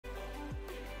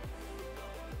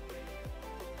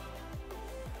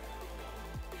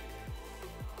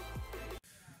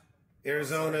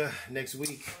Arizona next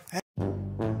week.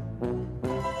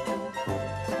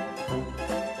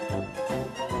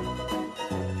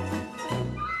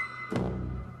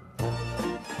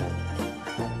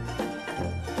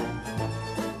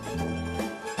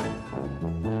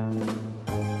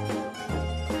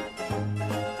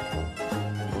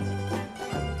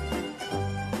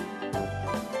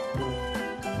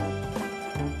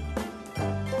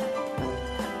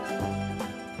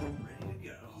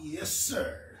 Yes,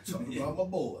 sir. Talking about my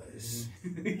boys.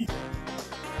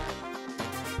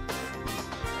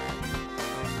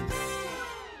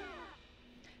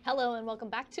 Hello and welcome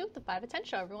back to the 5 at 10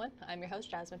 show, everyone. I'm your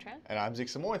host, Jasmine Tran. And I'm Zeke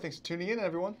Samoy. Thanks for tuning in,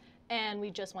 everyone. And we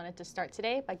just wanted to start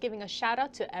today by giving a shout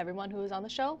out to everyone who was on the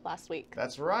show last week.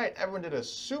 That's right. Everyone did a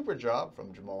super job,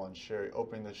 from Jamal and Sherry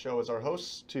opening the show as our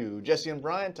hosts, to Jesse and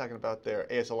Brian talking about their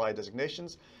ASLI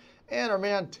designations, and our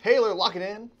man Taylor locking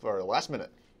in for the last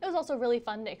minute. It was also really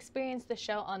fun to experience the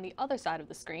show on the other side of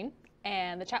the screen.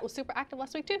 And the chat was super active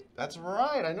last week, too. That's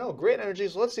right. I know. Great energy.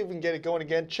 So let's see if we can get it going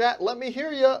again. Chat, let me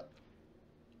hear you.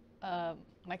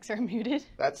 Mics are muted.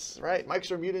 That's right.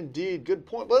 Mics are muted indeed. Good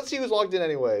point. But let's see who's logged in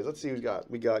anyways. Let's see who's got.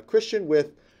 We got Christian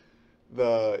with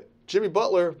the Jimmy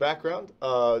Butler background.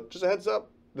 Just a heads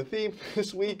up, the theme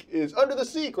this week is Under the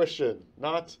Sea, Christian,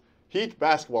 not Heat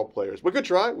basketball players. But good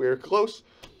try. We're close.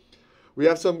 We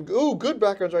have some good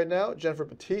backgrounds right now. Jennifer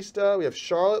Batista. We have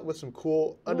Charlotte with some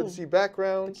cool Under the Sea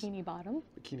backgrounds. Bikini Bottom.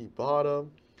 Bikini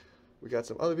Bottom. We got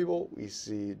some other people. We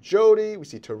see Jody. We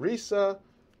see Teresa.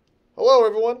 Hello,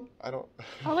 everyone. Oh,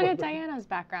 look at Diana's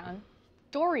background.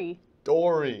 Dory.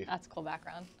 That's a cool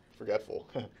background. Forgetful.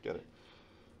 Get it.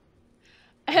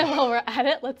 And while we're at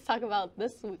it, let's talk about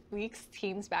this week's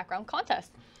team's background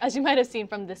contest. As you might have seen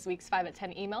from this week's 5 at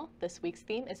 10 email, this week's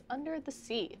theme is Under the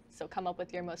Sea. So come up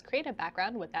with your most creative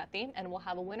background with that theme, and we'll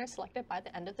have a winner selected by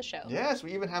the end of the show. Yes,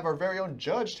 we even have our very own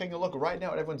judge taking a look right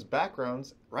now at everyone's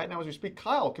backgrounds. Right now as we speak.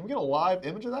 Kyle, can we get a live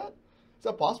image of that? Is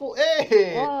that possible?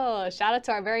 Hey! Whoa, shout out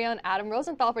to our very own Adam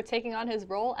Rosenthal for taking on his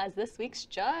role as this week's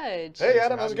judge. Hey,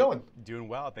 Adam, how's it going? Doing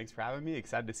well. Thanks for having me.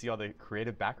 Excited to see all the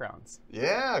creative backgrounds.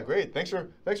 Yeah, great. Thanks for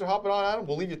hopping on, Adam.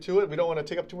 We'll leave you to it. We don't want to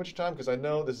take up too much time because I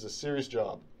know this is a serious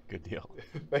job. Good deal.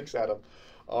 Thanks, Adam.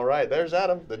 All right, there's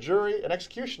Adam, the jury and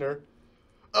executioner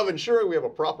of ensuring we have a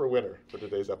proper winner for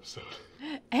today's episode.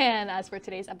 And as for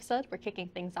today's episode, we're kicking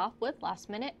things off with Last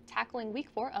Minute, tackling Week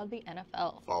 4 of the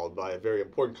NFL. Followed by a very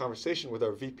important conversation with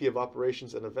our VP of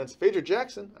Operations and Events, Phaedra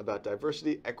Jackson, about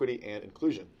diversity, equity, and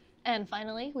inclusion. And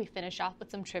finally, we finish off with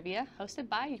some trivia, hosted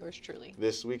by yours truly.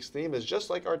 This week's theme is just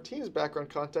like our team's background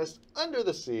contest, Under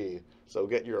the Sea. So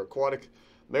get your aquatic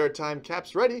maritime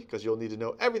caps ready, because you'll need to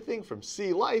know everything from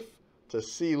sea life to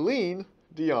sea lean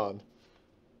Dion.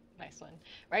 Nice one.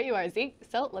 Right you are, Zeke.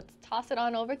 So let's toss it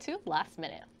on over to Last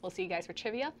Minute. We'll see you guys for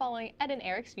trivia following Ed and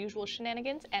Eric's usual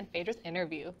shenanigans and Phaedra's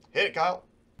interview. Hit it, Kyle.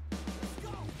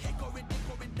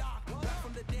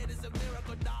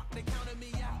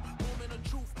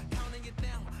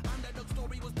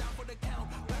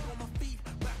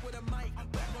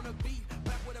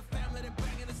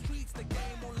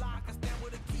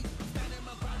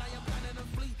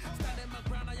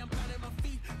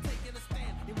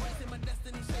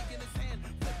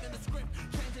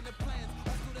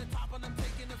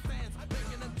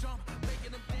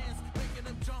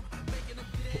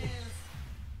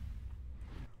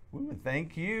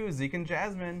 Thank you, Zeke and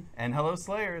Jasmine. And hello,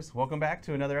 Slayers. Welcome back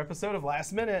to another episode of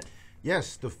Last Minute.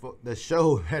 Yes, the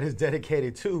show that is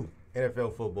dedicated to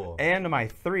NFL football. And my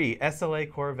 3 SLA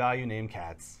core value name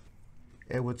cats.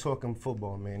 And we're talking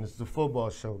football, man. This is a football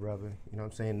show, brother. You know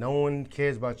what I'm saying? No one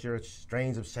cares about your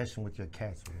strange obsession with your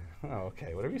cats, man. Oh,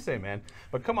 okay. Whatever you say, man.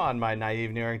 But come on, my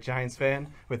naive New York Giants fan.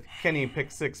 With Kenny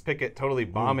Pickett totally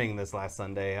bombing this last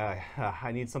Sunday,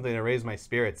 I need something to raise my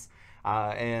spirits.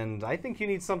 And I think you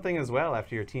need something as well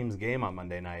after your team's game on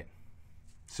Monday night.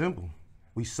 Simple.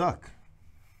 We suck.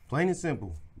 Plain and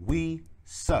simple. We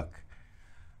suck.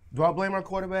 Do I blame our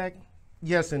quarterback?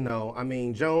 Yes and no. I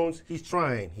mean, Jones, he's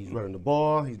trying. He's running the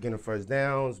ball. He's getting first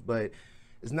downs, but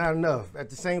it's not enough. At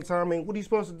the same time, I mean, what are you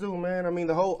supposed to do, man? I mean,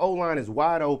 the whole O-line is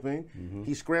wide open. Mm-hmm.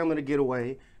 He's scrambling to get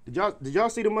away. Did y'all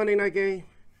see the Monday night game?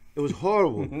 It was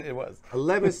horrible. It was.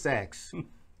 11 sacks.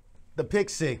 The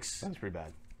pick 6. That's pretty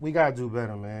bad. We gotta do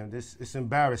better, man. It's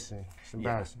embarrassing. It's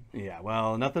embarrassing. Yeah,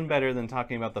 well, nothing better than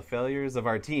talking about the failures of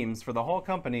our teams for the whole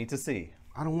company to see.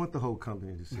 I don't want the whole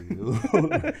company to see,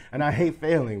 dude. And I hate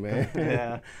failing, man.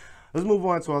 Yeah. Let's move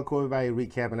on to our core value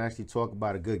recap and actually talk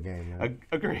about a good game, man.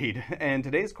 Agreed. And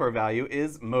today's core value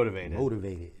is motivated.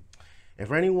 Motivated. And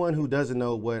for anyone who doesn't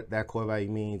know what that core value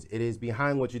means, it is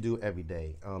behind what you do every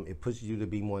day. It pushes you to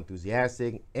be more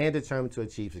enthusiastic and determined to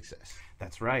achieve success.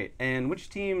 That's right. And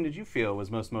which team did you feel was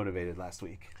most motivated last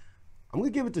week? I'm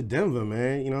going to give it to Denver,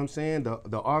 man. You know what I'm saying?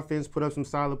 The offense put up some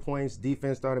solid points.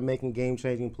 Defense started making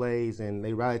game-changing plays, and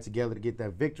they rallied together to get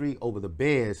that victory over the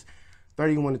Bears,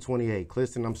 31-28.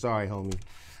 Clifton, I'm sorry, homie.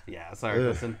 Yeah, sorry,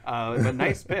 Clifton. But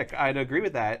nice pick. I'd agree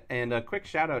with that. And a quick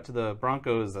shout-out to the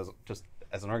Broncos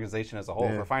as an organization as a whole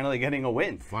for finally getting a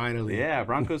win. Finally. Yeah,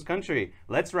 Broncos country.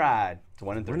 Let's ride to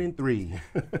 1-3.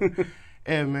 1-3.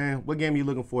 Hey, man, what game are you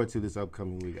looking forward to this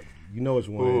upcoming week? You know which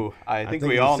one. Ooh, I think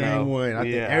we it's all the same know. One. I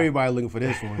think everybody looking for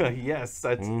this one. Yes,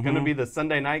 it's going to be the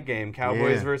Sunday night game,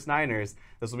 Cowboys versus Niners.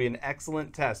 This will be an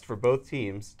excellent test for both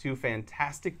teams, two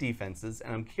fantastic defenses,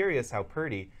 and I'm curious how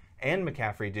Purdy and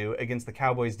McCaffrey do against the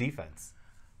Cowboys defense.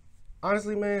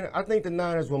 Honestly, man, I think the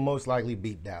Niners will most likely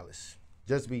beat Dallas.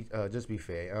 Just be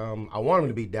fair. I want them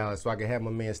to beat Dallas so I can have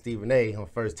my man Stephen A. on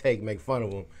First Take make fun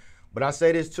of him. But I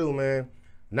say this too, man.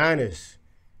 Niners,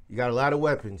 you got a lot of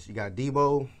weapons. You got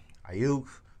Debo, Ayuk,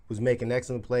 who's making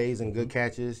excellent plays and good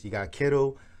catches. You got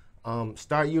Kittle.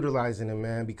 Start utilizing him,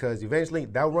 man, because eventually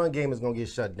that run game is going to get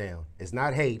shut down. It's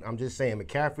not hate. I'm just saying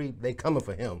McCaffrey, they coming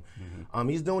for him.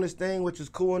 He's doing his thing, which is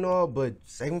cool and all, but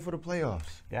save him for the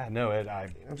playoffs. Yeah, no,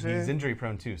 he's injury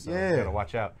prone too, so you got to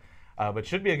watch out. But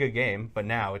should be a good game. But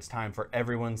now it's time for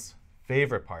everyone's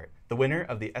favorite part, the winner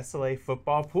of the SLA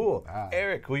football pool.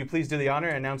 Eric, will you please do the honor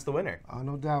and announce the winner? Oh,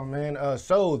 no doubt, man.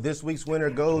 So this week's winner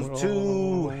goes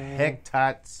to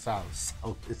Hector Salas.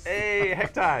 Hey,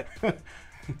 Hector.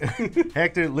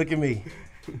 Hector, look at me.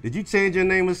 Did you change your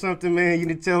name or something, man? You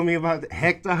didn't tell me about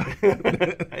Hector?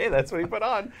 Hey, that's what he put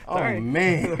on. Sorry. Oh,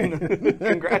 man.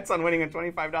 Congrats on winning a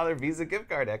 $25 Visa gift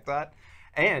card, Hector.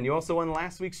 And you also won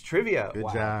last week's trivia. Good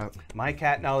job. My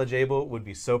cat Knowledge Able would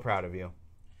be so proud of you.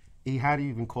 How do you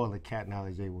even call a cat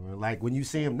Knowledge Able? Like when you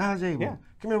see him, Knowledge Able.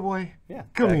 Come here, boy. Yeah.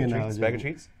 Come here, Knowledge Able. Bag of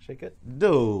treats. Shake it.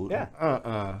 Dude.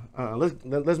 Yeah.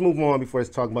 Let's move on before it's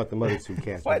talking about the other two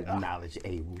cats. What? Knowledge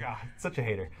Able. God, such a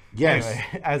hater. Yes.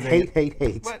 Anyway,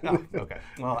 hate. What? Oh, okay.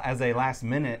 Well, as a last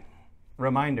minute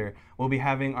reminder, we'll be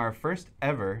having our first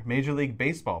ever Major League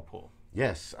Baseball pool.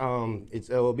 Yes, it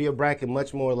will be a bracket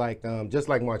much more like, just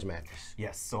like March Madness.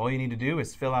 Yes, so all you need to do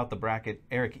is fill out the bracket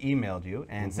Eric emailed you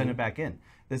and send it back in.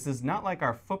 This is not like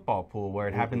our football pool where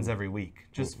it happens every week.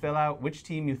 Just fill out which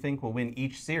team you think will win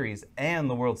each series and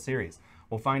the World Series.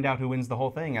 We'll find out who wins the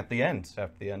whole thing at the end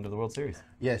of the World Series.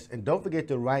 Yes, and don't forget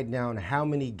to write down how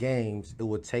many games it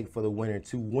will take for the winner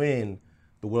to win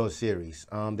the World Series.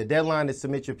 The deadline to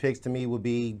submit your picks to me will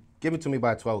be, give it to me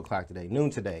by 12 o'clock today, noon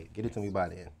today. Get it to me by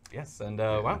then. Yes, and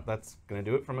wow, that's going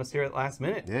to do it from us here at Last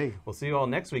Minute. Hey. We'll see you all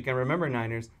next week. And remember,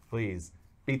 Niners, please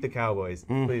beat the Cowboys.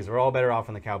 Please, we're all better off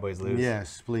when the Cowboys lose.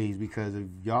 Yes, please, because if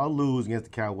y'all lose against the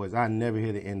Cowboys, I never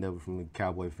hear the end of it from the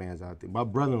Cowboy fans out there. My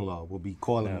brother-in-law will be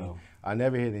calling me. I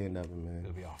never hear the end of it, man.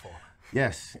 It'll be awful.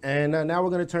 Yes, and now we're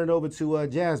going to turn it over to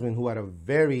Jasmine, who had a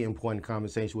very important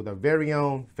conversation with our very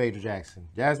own Phaedra Jackson.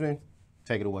 Jasmine,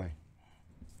 take it away.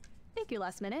 Thank you,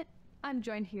 Last Minute. I'm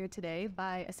joined here today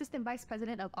by Assistant Vice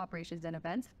President of Operations and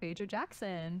Events, Phaedra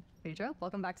Jackson. Phaedra,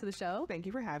 welcome back to the show. Thank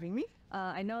you for having me.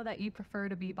 I know that you prefer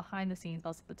to be behind the scenes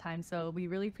most of the time, so we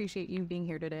really appreciate you being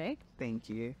here today. Thank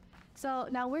you. So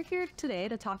now we're here today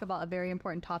to talk about a very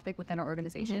important topic within our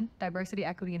organization, diversity,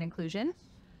 equity, and inclusion.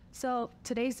 So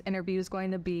today's interview is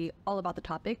going to be all about the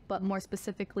topic, but more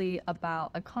specifically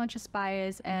about unconscious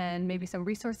bias and maybe some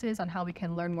resources on how we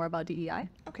can learn more about DEI.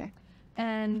 Okay.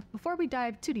 And before we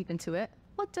dive too deep into it,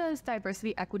 what does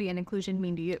diversity, equity, and inclusion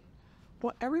mean to you?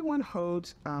 Well, everyone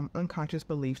holds unconscious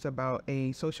beliefs about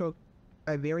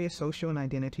various social and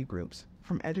identity groups,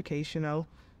 from educational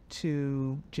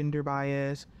to gender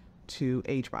bias to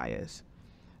age bias.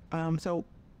 So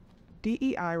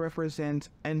DEI represents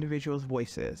individuals'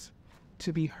 voices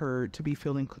to be heard, to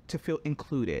feel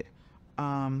included,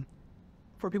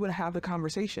 for people to have the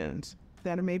conversations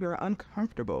that maybe are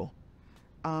uncomfortable,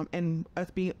 and us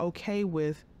being okay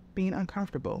with being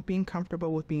uncomfortable, being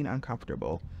comfortable with being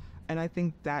uncomfortable. And I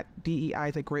think that DEI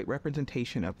is a great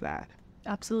representation of that.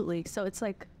 Absolutely. So it's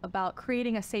like about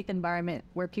creating a safe environment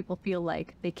where people feel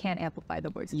like they can amplify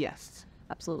their voices. Yes.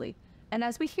 Absolutely. And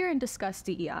as we hear and discuss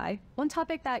DEI, one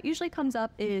topic that usually comes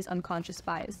up is unconscious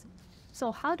bias.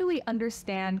 So how do we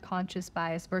understand conscious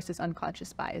bias versus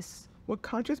unconscious bias? Well,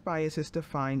 conscious bias is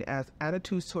defined as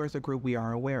attitudes towards a group we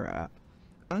are aware of.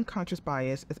 Unconscious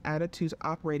bias is attitudes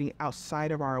operating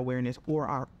outside of our awareness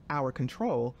or our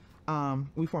control.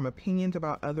 We form opinions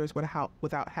about others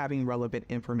without having relevant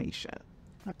information.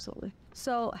 Absolutely.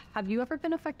 So have you ever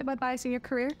been affected by bias in your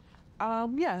career?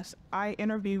 Yes, I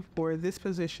interviewed for this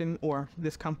position or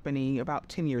this company about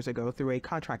 10 years ago through a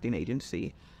contracting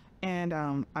agency. And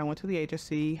I went to the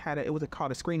agency, it was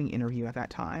called a screening interview at that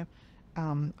time.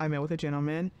 I met with a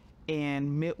gentleman,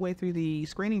 and midway through the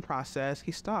screening process,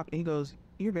 he stopped and he goes,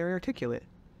 "You're very articulate."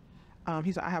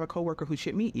 He said, "I have a coworker who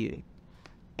should meet you."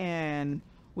 And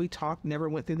we talked, never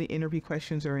went through the interview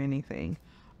questions or anything.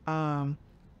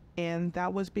 And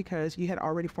that was because you had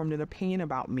already formed an opinion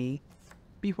about me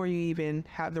before you even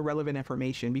had the relevant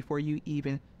information, before you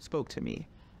even spoke to me.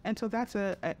 And so that's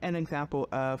an example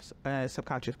of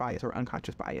subconscious bias or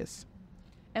unconscious bias.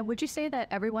 And would you say that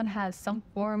everyone has some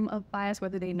form of bias,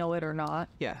 whether they know it or not?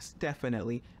 Yes,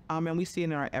 definitely. And we see it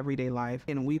in our everyday life,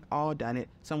 and we've all done it.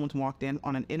 Someone's walked in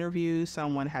on an interview,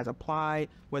 someone has applied,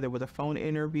 whether it was a phone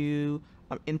interview,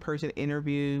 in-person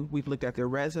interview, we've looked at their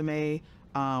resume,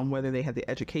 whether they have the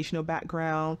educational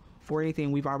background or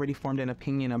anything, we've already formed an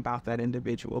opinion about that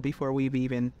individual before we've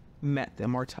even met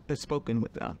them or spoken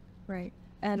with them. Right.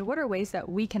 And what are ways that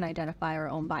we can identify our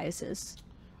own biases?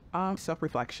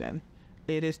 Self-reflection.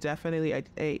 It is definitely,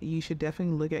 you should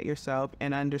definitely look at yourself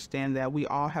and understand that we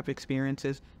all have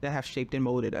experiences that have shaped and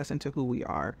molded us into who we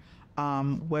are.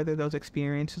 Whether those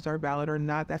experiences are valid or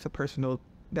not, that's a personal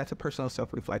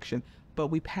self-reflection. But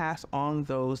we pass on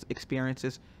those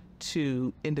experiences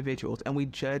to individuals, and we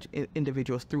judge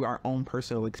individuals through our own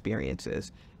personal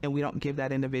experiences. And we don't give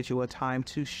that individual a time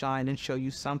to shine and show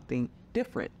you something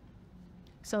different.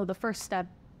 So the first step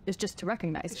is just to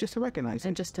recognize It's just to recognize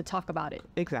and it. just to talk about it.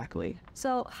 Exactly.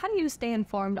 So how do you stay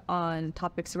informed on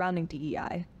topics surrounding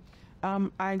DEI?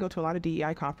 I go to a lot of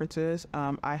DEI conferences.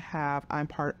 I'm a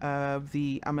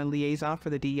liaison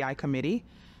for the DEI committee.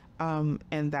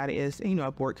 And that is, a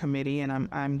board committee, and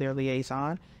I'm their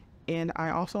liaison. And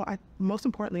most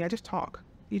importantly, I just talk.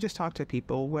 You just talk to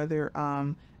people,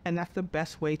 and that's the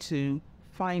best way to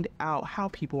find out how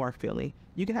people are feeling.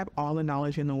 You can have all the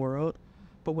knowledge in the world,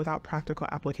 but without practical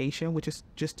application, which is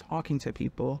just talking to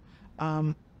people,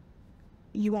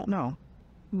 you won't know.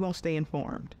 You won't stay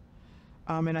informed.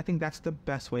 And I think that's the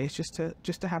best way. It's just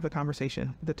to have the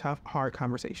conversation, the tough, hard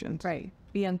conversations. Right.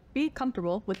 Be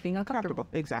comfortable with being uncomfortable.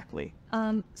 Exactly.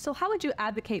 So how would you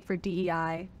advocate for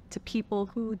DEI to people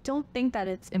who don't think that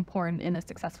it's important in a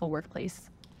successful workplace?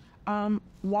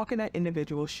 Walk in that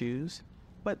individual's shoes.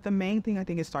 But the main thing, I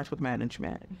think, it starts with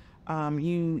management.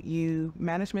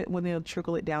 Management will then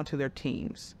trickle it down to their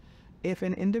teams. If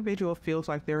an individual feels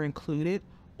like they're included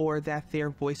or that their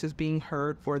voice is being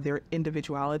heard or their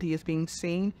individuality is being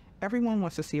seen, everyone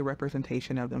wants to see a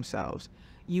representation of themselves.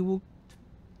 You will,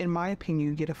 in my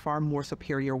opinion, get a far more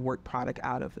superior work product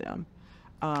out of them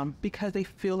because they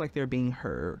feel like they're being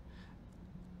heard.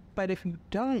 But if you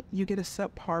don't, you get a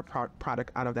subpar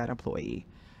product out of that employee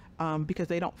because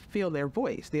they don't feel their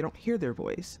voice. They don't hear their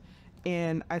voice.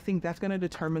 And I think that's going to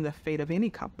determine the fate of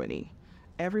any company.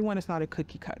 Everyone is not a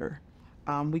cookie cutter.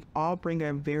 We all bring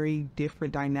a very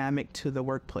different dynamic to the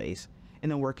workplace in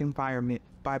the work environment.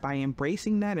 By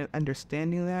embracing that and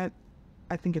understanding that,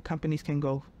 I think your companies can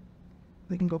go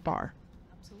far.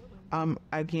 Absolutely.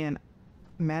 Again,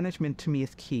 management to me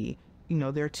is key.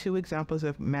 There are two examples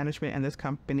of management in this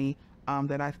company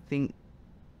that I think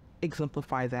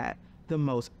exemplify that the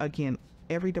most. Again,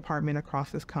 every department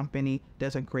across this company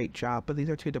does a great job, but these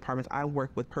are two departments I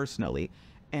work with personally.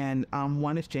 And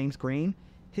one is James Green.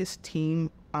 His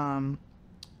team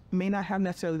may not have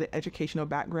necessarily the educational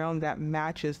background that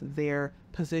matches their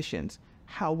positions.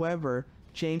 However,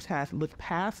 James has looked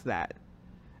past that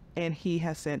and he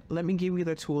has said, let me give you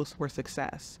the tools for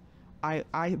success.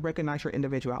 I recognize your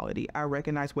individuality. I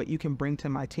recognize what you can bring to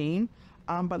my team.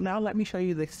 But now let me show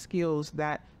you the skills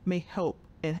that may help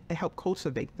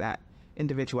cultivate that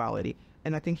individuality.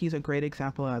 And I think he's a great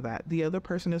example of that. The other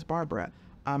person is Barbara.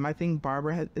 I think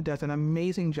Barbara does an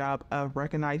amazing job of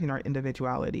recognizing our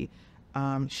individuality.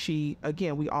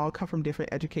 We all come from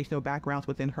different educational backgrounds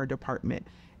within her department.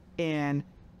 And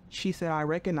she said, I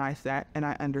recognize that and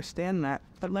I understand that,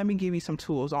 but let me give you some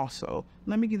tools also.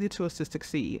 Let me give you tools to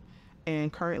succeed.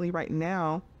 And currently right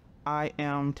now, I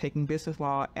am taking business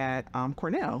law at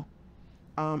Cornell.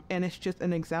 And it's just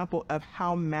an example of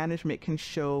how management can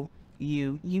show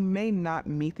you may not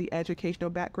meet the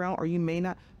educational background or you may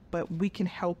not, but we can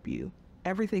help you.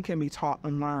 Everything can be taught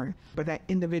and learned, but that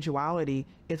individuality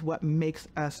is what makes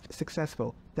us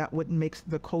successful. That what makes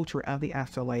the culture of the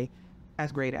SLA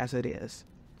as great as it is.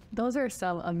 Those are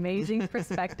some amazing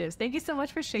perspectives. Thank you so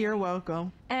much for sharing. You're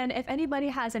welcome. And if anybody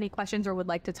has any questions or would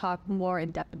like to talk more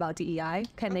in depth about DEI,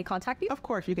 can they contact you? Of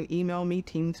course, you can email me,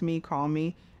 Teams me, call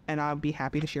me, and I'll be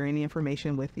happy to share any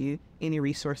information with you, any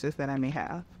resources that I may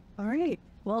have. All right.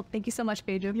 Well, thank you so much,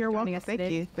 Phaedra. You're for joining welcome. us Thank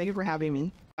today. you. Thank you for having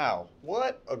me. Wow,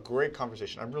 what a great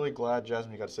conversation. I'm really glad,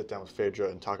 Jasmine, you got to sit down with Phaedra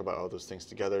and talk about all those things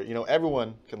together. You know,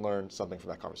 everyone can learn something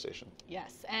from that conversation.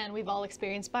 Yes, and we've all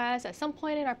experienced bias at some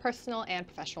point in our personal and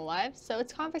professional lives, so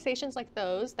it's conversations like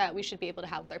those that we should be able to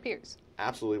have with our peers.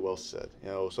 Absolutely well said. You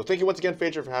know, so thank you once again,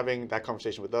 Phaedra, for having that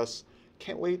conversation with us.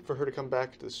 Can't wait for her to come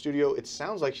back to the studio. It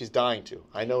sounds like she's dying to.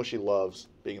 I know she loves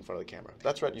being in front of the camera.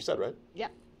 That's right, you said, right? Yeah,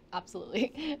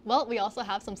 absolutely. Well, we also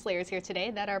have some Slayers here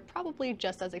today that are probably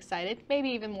just as excited, maybe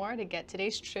even more, to get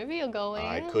today's trivia going.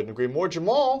 I couldn't agree more.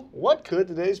 Jamal, what could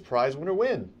today's prize winner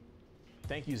win?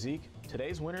 Thank you, Zeke.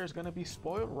 Today's winner is going to be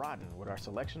spoiled rotten with our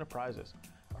selection of prizes.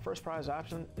 Our first prize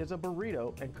option is a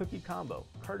burrito and cookie combo,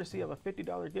 courtesy of a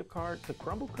 $50 gift card to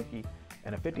Crumble Cookie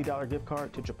and a $50 gift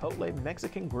card to Chipotle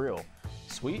Mexican Grill.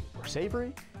 Sweet or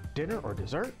savory, dinner or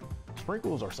dessert,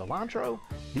 sprinkles or cilantro?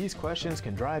 These questions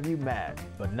can drive you mad,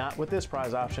 but not with this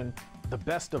prize option. The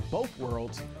best of both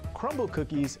worlds, Crumble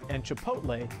Cookies and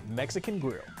Chipotle Mexican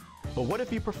Grill. But what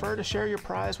if you prefer to share your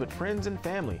prize with friends and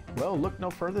family? Well, look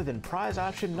no further than prize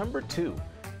option number 2,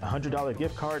 a $100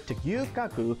 gift card to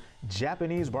Gyukaku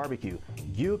Japanese Barbecue.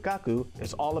 Gyukaku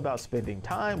is all about spending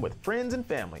time with friends and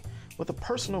family. With a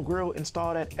personal grill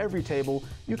installed at every table,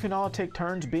 you can all take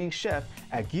turns being chef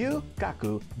at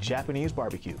Gyukaku Japanese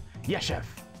Barbecue. Yes,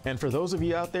 chef! And for those of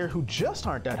you out there who just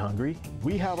aren't that hungry,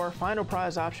 we have our final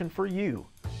prize option for you.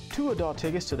 2 adult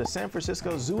tickets to the San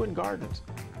Francisco Zoo and Gardens,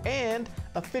 and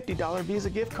a $50 Visa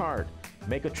gift card.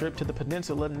 Make a trip to the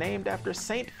peninsula named after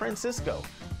St. Francisco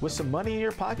with some money in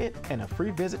your pocket and a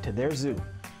free visit to their zoo.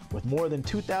 With more than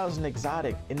 2,000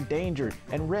 exotic, endangered,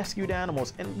 and rescued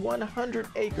animals and 100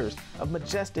 acres of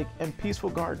majestic and peaceful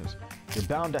gardens, you're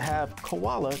bound to have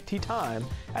koala tea time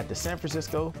at the San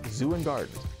Francisco Zoo and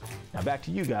Gardens. Now back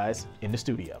to you guys in the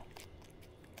studio.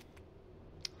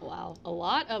 Wow, a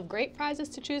lot of great prizes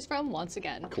to choose from once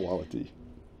again. Quality.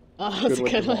 Oh, that's a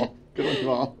good one. Good one,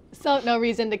 Jamal. So no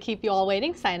reason to keep you all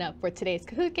waiting. Sign up for today's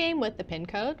Kahoot game with the pin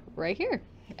code right here.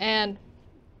 And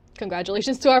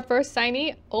congratulations to our first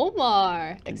signee,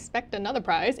 Omar. Expect another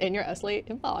prize in your Slate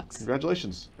inbox.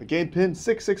 Congratulations. Again, pin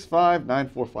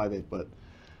 665-9458, but...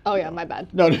 Oh yeah, my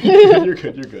bad. No, you're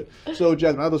good, you're good. So,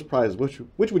 Jasmine, out of those prizes,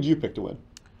 which would you pick to win?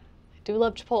 I do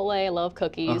love Chipotle, I love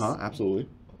cookies. Absolutely.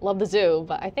 Love the zoo,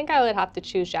 but I think I would have to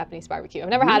choose Japanese barbecue. I've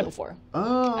never had it before.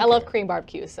 Oh, okay. I love Korean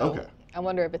barbecue, so Okay. I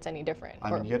wonder if it's any different.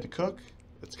 I mean, you get to cook.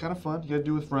 It's kind of fun. You got to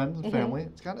do it with friends and family.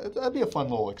 It's that'd be a fun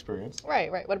little experience.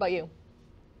 Right. What about you?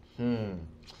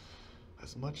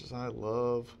 As much as I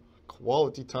love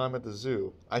quality time at the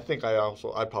zoo, I think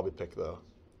I'd probably pick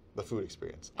the food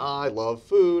experience. I love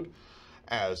food.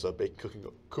 As a baking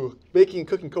and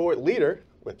cooking cohort leader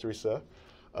with Teresa,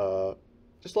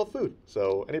 just love food.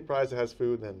 So any prize that has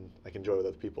food, then I can enjoy with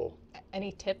other people.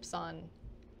 Any tips on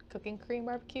cooking Korean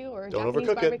barbecue or Don't Japanese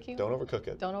overcook barbecue? it. Don't overcook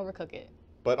it. Don't overcook it.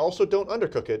 But also don't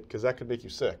undercook it, because that could make you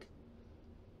sick.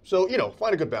 So,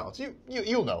 find a good balance.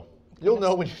 You'll know. You'll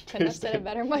know when you Couldn't have taste said it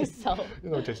better myself.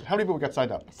 You'll know when you taste it. How many people got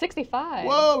signed up? 65.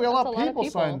 Whoa, we got That's a lot of people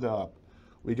signed up.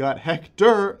 We got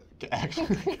Hector,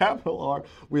 actually, capital R.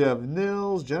 We have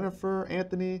Nils, Jennifer,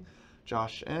 Anthony,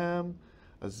 Josh M,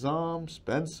 Azam,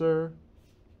 Spencer,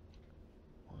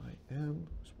 YM,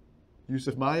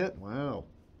 Yusuf Mayat. Wow.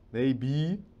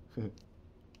 Maybe.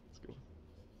 Let's go.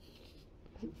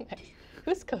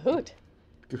 Who's Kahoot?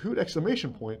 Kahoot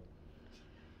exclamation point.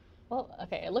 Well,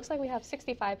 okay, it looks like we have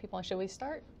 65 people. Should we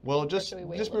start? Well, Or just should we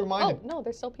wait a be little? reminded. Oh, no,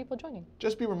 there's still people joining.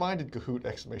 Just be reminded, Kahoot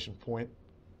exclamation point.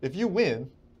 If you win,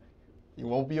 you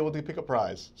won't be able to pick a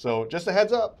prize. So just a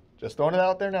heads up. Just throwing it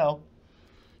out there now.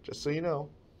 Just so you know.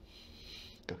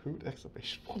 Kahoot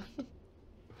exclamation point. All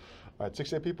right,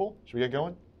 68 people. Should we get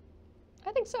going?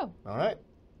 I think so. All right.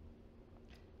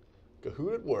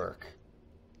 Kahoot at work.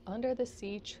 Under the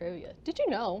Sea trivia. Did you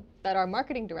know that our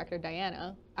marketing director,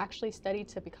 Diana, actually studied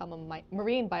to become a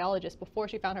marine biologist before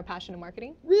she found her passion in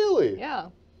marketing? Really? Yeah.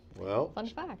 Well, Fun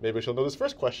fact. maybe she'll know this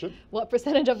first question. What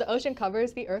percentage of the ocean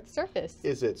covers the Earth's surface?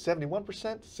 Is it 71%,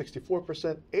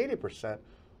 64%, 80%,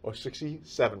 or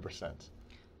 67%?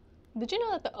 Did you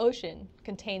know that the ocean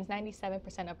contains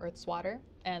 97% of Earth's water,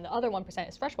 and the other 1%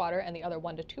 is fresh water, and the other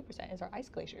 1 to 2% is our ice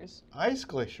glaciers? Ice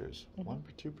glaciers, 1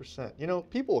 to 2%.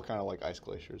 People kind of like ice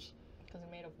glaciers. Because they're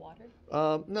made of water?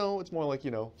 No, it's more like,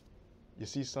 you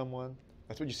see someone,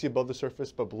 that's what you see above the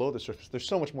surface, but below the surface, there's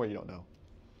so much more you don't know.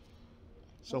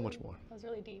 So much more. That was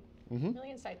really deep.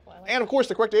 Really insightful. I like And of course,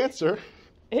 the correct answer.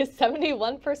 Is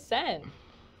 71%.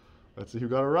 Let's see who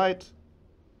got it right.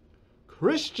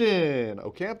 Christian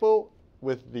Ocampo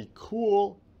with the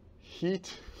cool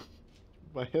Heat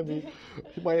Miami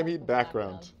Heat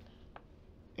background.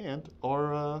 And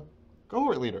our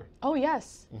cohort leader. Oh,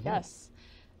 yes. Yes.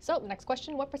 So, next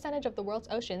question. What percentage of the world's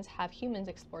oceans have humans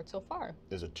explored so far?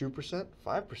 Is it 2%,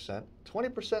 5%,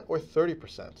 20%, or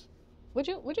 30%? Would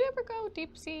you ever go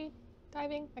deep sea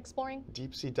diving, exploring?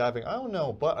 Deep sea diving, I don't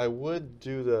know, but I would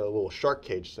do the little shark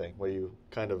cage thing where you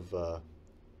kind of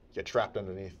get trapped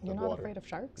underneath You're the not water. afraid of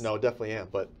sharks? No, definitely am.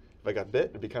 But if I got bit,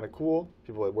 it'd be kind of cool.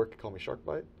 People at work could call me Shark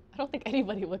Bite. I don't think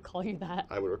anybody would call you that.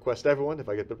 I would request everyone, if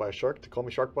I get bit by a shark, to call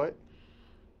me Shark Bite.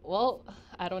 Well,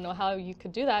 I don't know how you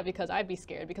could do that because I'd be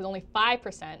scared because only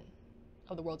 5%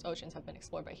 of the world's oceans have been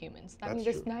explored by humans. That means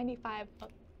That's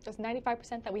there's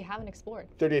 95% that we haven't explored.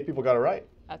 38 people got it right.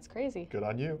 That's crazy. Good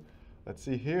on you. Let's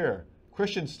see here.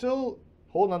 Christian still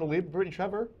holding on the lead. Brittany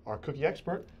Trevor, our cookie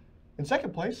expert, in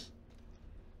second place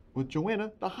with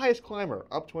Joanna, the highest climber,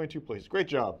 up 22 places. Great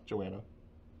job, Joanna.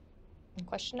 And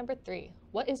question number 3.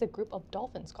 What is a group of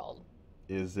dolphins called?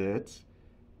 Is it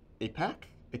a pack,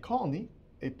 a colony,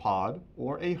 a pod,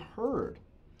 or a herd?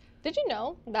 Did you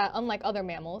know that unlike other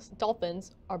mammals,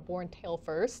 dolphins are born tail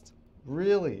first?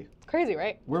 Really? It's crazy,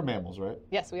 right? We're mammals, right?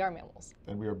 Yes, we are mammals.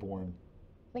 And we are born.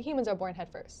 The humans are born head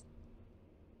first.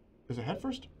 Is it head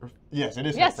first? Yes, it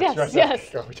is Yes, head first.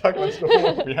 yes, Right. We talked about this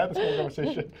before. We had this whole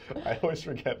conversation. I always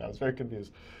forget. I was very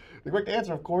confused. The correct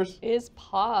answer, of course, Is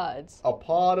pods. a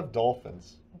pod of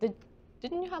dolphins.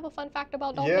 Didn't you have a fun fact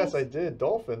about dolphins? Yes, I did.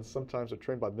 Dolphins sometimes are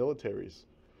trained by militaries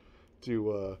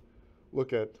to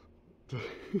look at,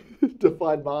 to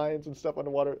find mines and stuff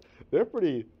underwater. They're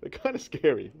kind of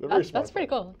scary. They're very smart. That's pretty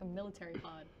cool. Like a military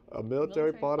pod. A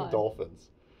military pod of pod. dolphins.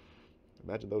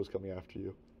 Imagine those coming after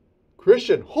you.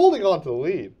 Christian holding on to the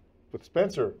lead with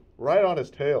Spencer right on his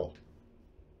tail.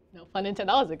 No pun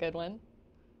intended. That was a good one.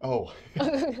 Oh,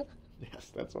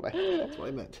 yes, that's what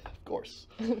I meant. Of course.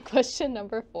 Question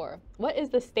number 4. What is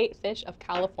the state fish of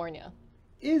California?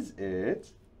 Is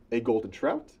it a golden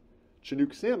trout,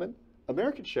 Chinook salmon,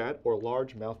 American shad, or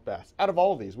largemouth bass? Out of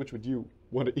all of these, which would you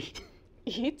want to eat?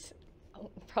 Eat?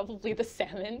 Probably the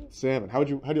salmon. Salmon. How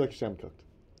do you like your salmon cooked?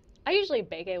 I usually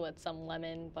bake it with some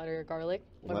lemon, butter, garlic.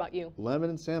 What about you? Lemon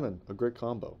and salmon, a great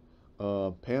combo.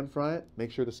 Pan fry it.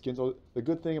 Make sure the skin's. The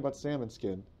good thing about salmon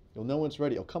skin, you'll know when it's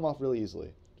ready. It'll come off really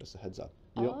easily. Just a heads up.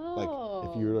 You don't, like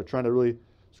if you're trying to really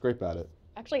scrape at it.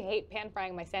 I actually hate pan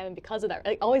frying my salmon because of that.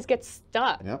 It always gets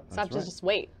stuck. Yep, So I have to just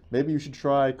wait. Maybe you should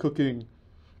try cooking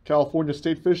California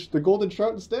state fish, the golden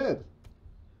trout, instead.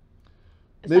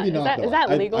 Maybe not. Is that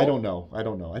legal? I don't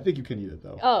know. I think you can eat it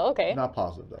though. Oh, okay. Not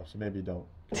positive though, so maybe don't.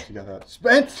 You got that.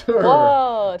 Spencer!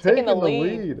 Whoa, taking the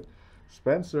lead.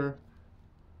 Spencer,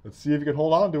 let's see if you can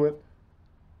hold on to it.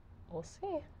 We'll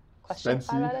see. Question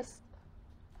Spency.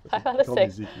 5 out of Call me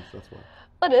 6. Zeke, that's why.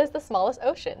 What is the smallest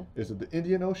ocean? Is it the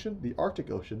Indian Ocean, the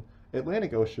Arctic Ocean,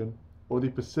 Atlantic Ocean, or the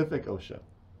Pacific Ocean?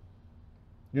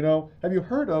 You know, have you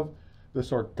heard of the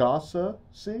Sargasso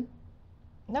Sea?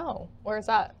 No. Where is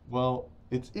that? Well,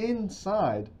 it's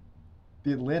inside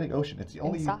the Atlantic Ocean. It's the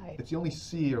only Inside. It's the only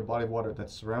sea or body of water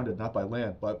that's surrounded not by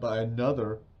land, but by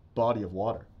another body of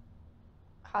water.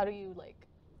 How do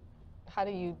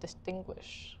you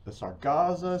distinguish? The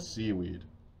Sargasso seaweed.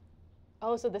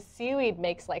 Oh, so the seaweed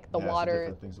makes like the Yeah, it's water.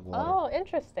 different things of water. Oh,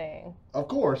 interesting. Of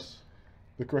course,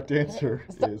 the correct answer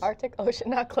Is the is. Arctic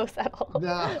Ocean not close at all?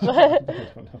 Nah. But I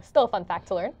don't know. still a fun fact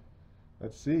to learn.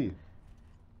 Let's see.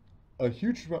 A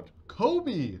huge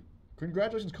Kobe.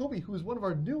 Congratulations, Kobe, who is one of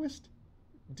our newest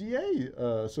DA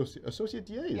associate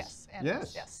DAs.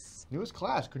 Yes. Yes. Newest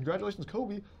class. Congratulations,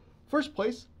 Kobe. First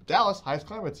place, Dallas, highest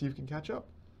climber. Let's see if you can catch up.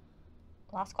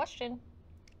 Last question.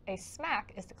 A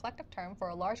smack is the collective term for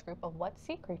a large group of what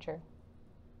sea creature?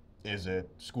 Is it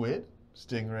squid,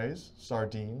 stingrays,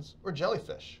 sardines, or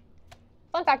jellyfish?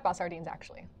 Fun fact about sardines,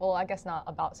 actually. Well, I guess not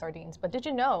about sardines, but did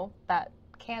you know that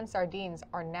canned sardines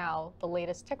are now the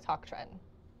latest TikTok trend?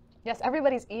 Yes,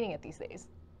 everybody's eating it these days.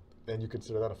 And you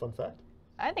consider that a fun fact?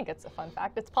 I think it's a fun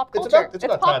fact. It's pop It's culture.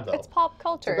 about time, though. It's pop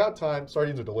culture. It's about time.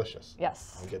 Sardines are delicious.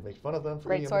 Yes. We get make fun of them for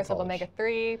Great eating them in source of college.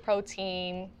 omega-3,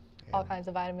 protein, all And kinds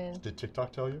of vitamins. Did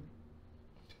TikTok tell you?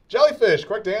 Jellyfish,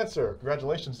 correct answer.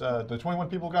 Congratulations. The 21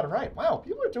 people got it right. Wow,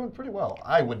 people are doing pretty well.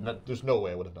 I would not, there's no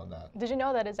way I would have done that. Did you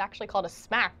know that it's actually called a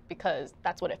smack because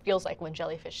that's what it feels like when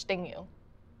jellyfish sting you?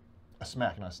 A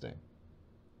smack, not a sting.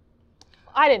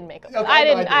 I didn't make it up. Okay, I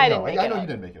didn't make I it know up. you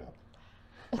didn't make it up.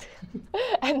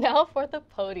 And now for the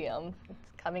podium.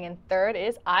 Coming in third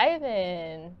is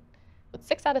Ivan with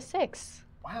 6 out of 6.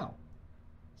 Wow.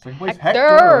 Second place, Hector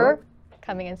Hector.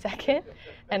 coming in second.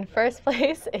 And first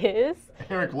place is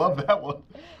Eric loved that one.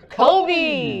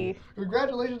 Kobe.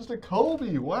 Congratulations to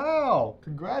Kobe. Wow.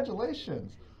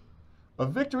 Congratulations. A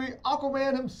victory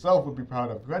Aquaman himself would be proud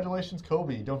of. Congratulations,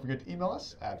 Kobe. Don't forget to email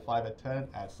us at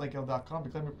 5at10@slaykill.com to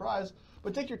claim your prize.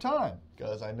 But take your time,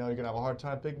 because I know you're going to have a hard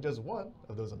time picking just one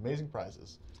of those amazing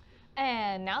prizes.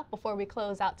 And now, before we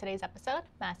close out today's episode,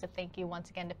 massive thank you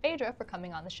once again to Phaedra for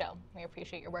coming on the show. We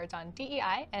appreciate your words on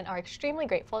DEI and are extremely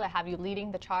grateful to have you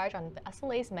leading the charge on the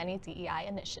SLA's many DEI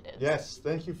initiatives. Yes,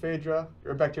 thank you, Phaedra.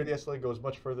 Your impact here at the SLA goes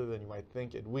much further than you might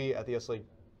think, and we at the SLA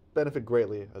benefit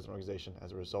greatly as an organization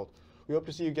as a result. We hope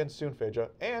to see you again soon, Phaedra,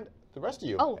 and the rest of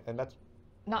you. Oh, and that's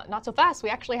not so fast. We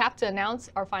actually have to announce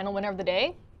our final winner of the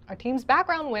day, our team's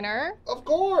background winner. Of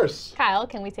course. Kyle,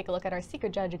 can we take a look at our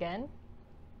secret judge again?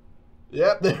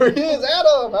 Yep, there he is,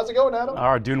 Adam. How's it going, Adam?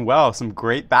 All right, doing well. Some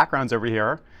great backgrounds over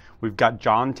here. We've got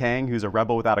John Tang, who's a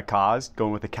rebel without a cause,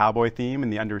 going with the cowboy theme in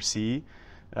the undersea.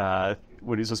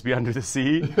 When he's supposed to be under the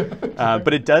sea.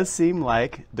 But it does seem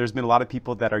like there's been a lot of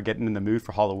people that are getting in the mood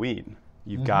for Halloween.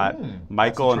 You've got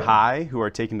Michael and Hai, who are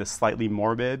taking the slightly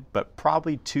morbid, but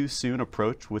probably too soon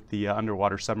approach with the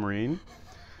underwater submarine.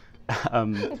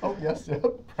 Oh, yes, yeah,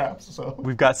 perhaps so.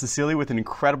 We've got Cecilia with an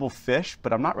incredible fish,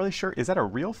 but I'm not really sure. Is that a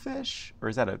real fish or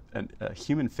is that a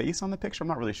human face on the picture? I'm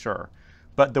not really sure.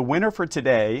 But the winner for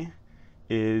today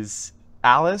is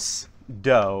Alice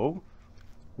Doe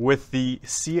with the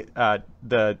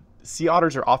sea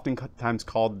otters are oftentimes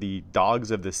called the dogs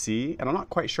of the sea. And I'm not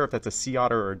quite sure if that's a sea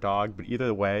otter or a dog, but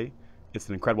either way, it's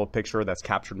an incredible picture that's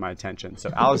captured my attention.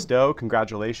 So Alice Doe,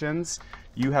 congratulations.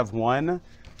 You have won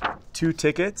 2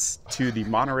 tickets to the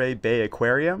Monterey Bay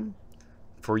Aquarium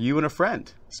for you and a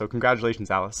friend. So congratulations,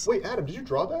 Alice. Wait, Adam, did you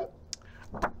draw that?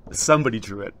 Somebody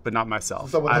drew it, but not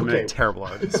myself. I'm a terrible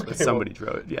artist, but somebody drew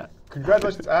it, yeah.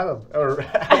 Congratulations, Adam. Or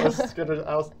Alice.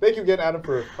 Alice. Thank you again, Adam,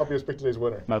 for helping us pick today's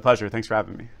winner. My pleasure. Thanks for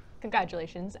having me.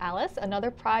 Congratulations, Alice.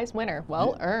 Another prize winner.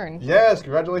 Well earned. Yes,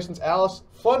 congratulations, Alice.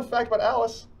 Fun fact about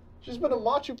Alice. She's been to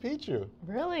Machu Picchu.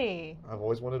 Really? I've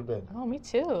always wanted to be. Oh, me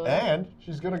too. And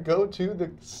she's going to go to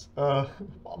the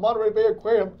Monterey Bay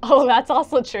Aquarium. Oh, that's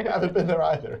also true. I haven't been there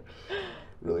either.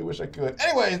 Really wish I could.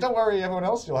 Anyways, don't worry, everyone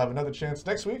else. You'll have another chance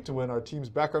next week to win our team's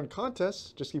background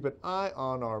contest. Just keep an eye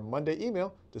on our Monday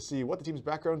email to see what the team's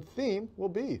background theme will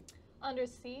be.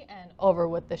 Undersea and over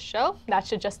with the show. That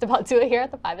should just about do it here at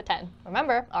the 5 at 10.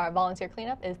 Remember, our volunteer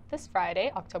cleanup is this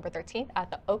Friday, October 13th at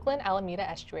the Oakland Alameda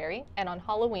Estuary. And on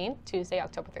Halloween, Tuesday,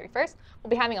 October 31st, we'll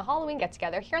be having a Halloween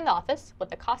get-together here in the office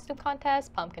with a costume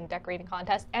contest, pumpkin decorating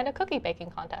contest, and a cookie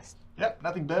baking contest. Yep,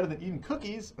 nothing better than eating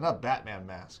cookies and a Batman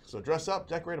mask. So dress up,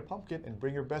 decorate a pumpkin, and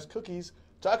bring your best cookies.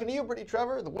 Talking to you, Brittany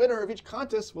Trevor, the winner of each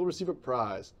contest will receive a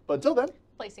prize. But until then,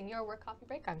 Placing your work coffee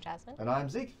break, I'm Jasmine. and I'm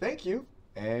Zeke. Thank you.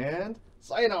 And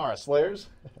sayonara, Slayers.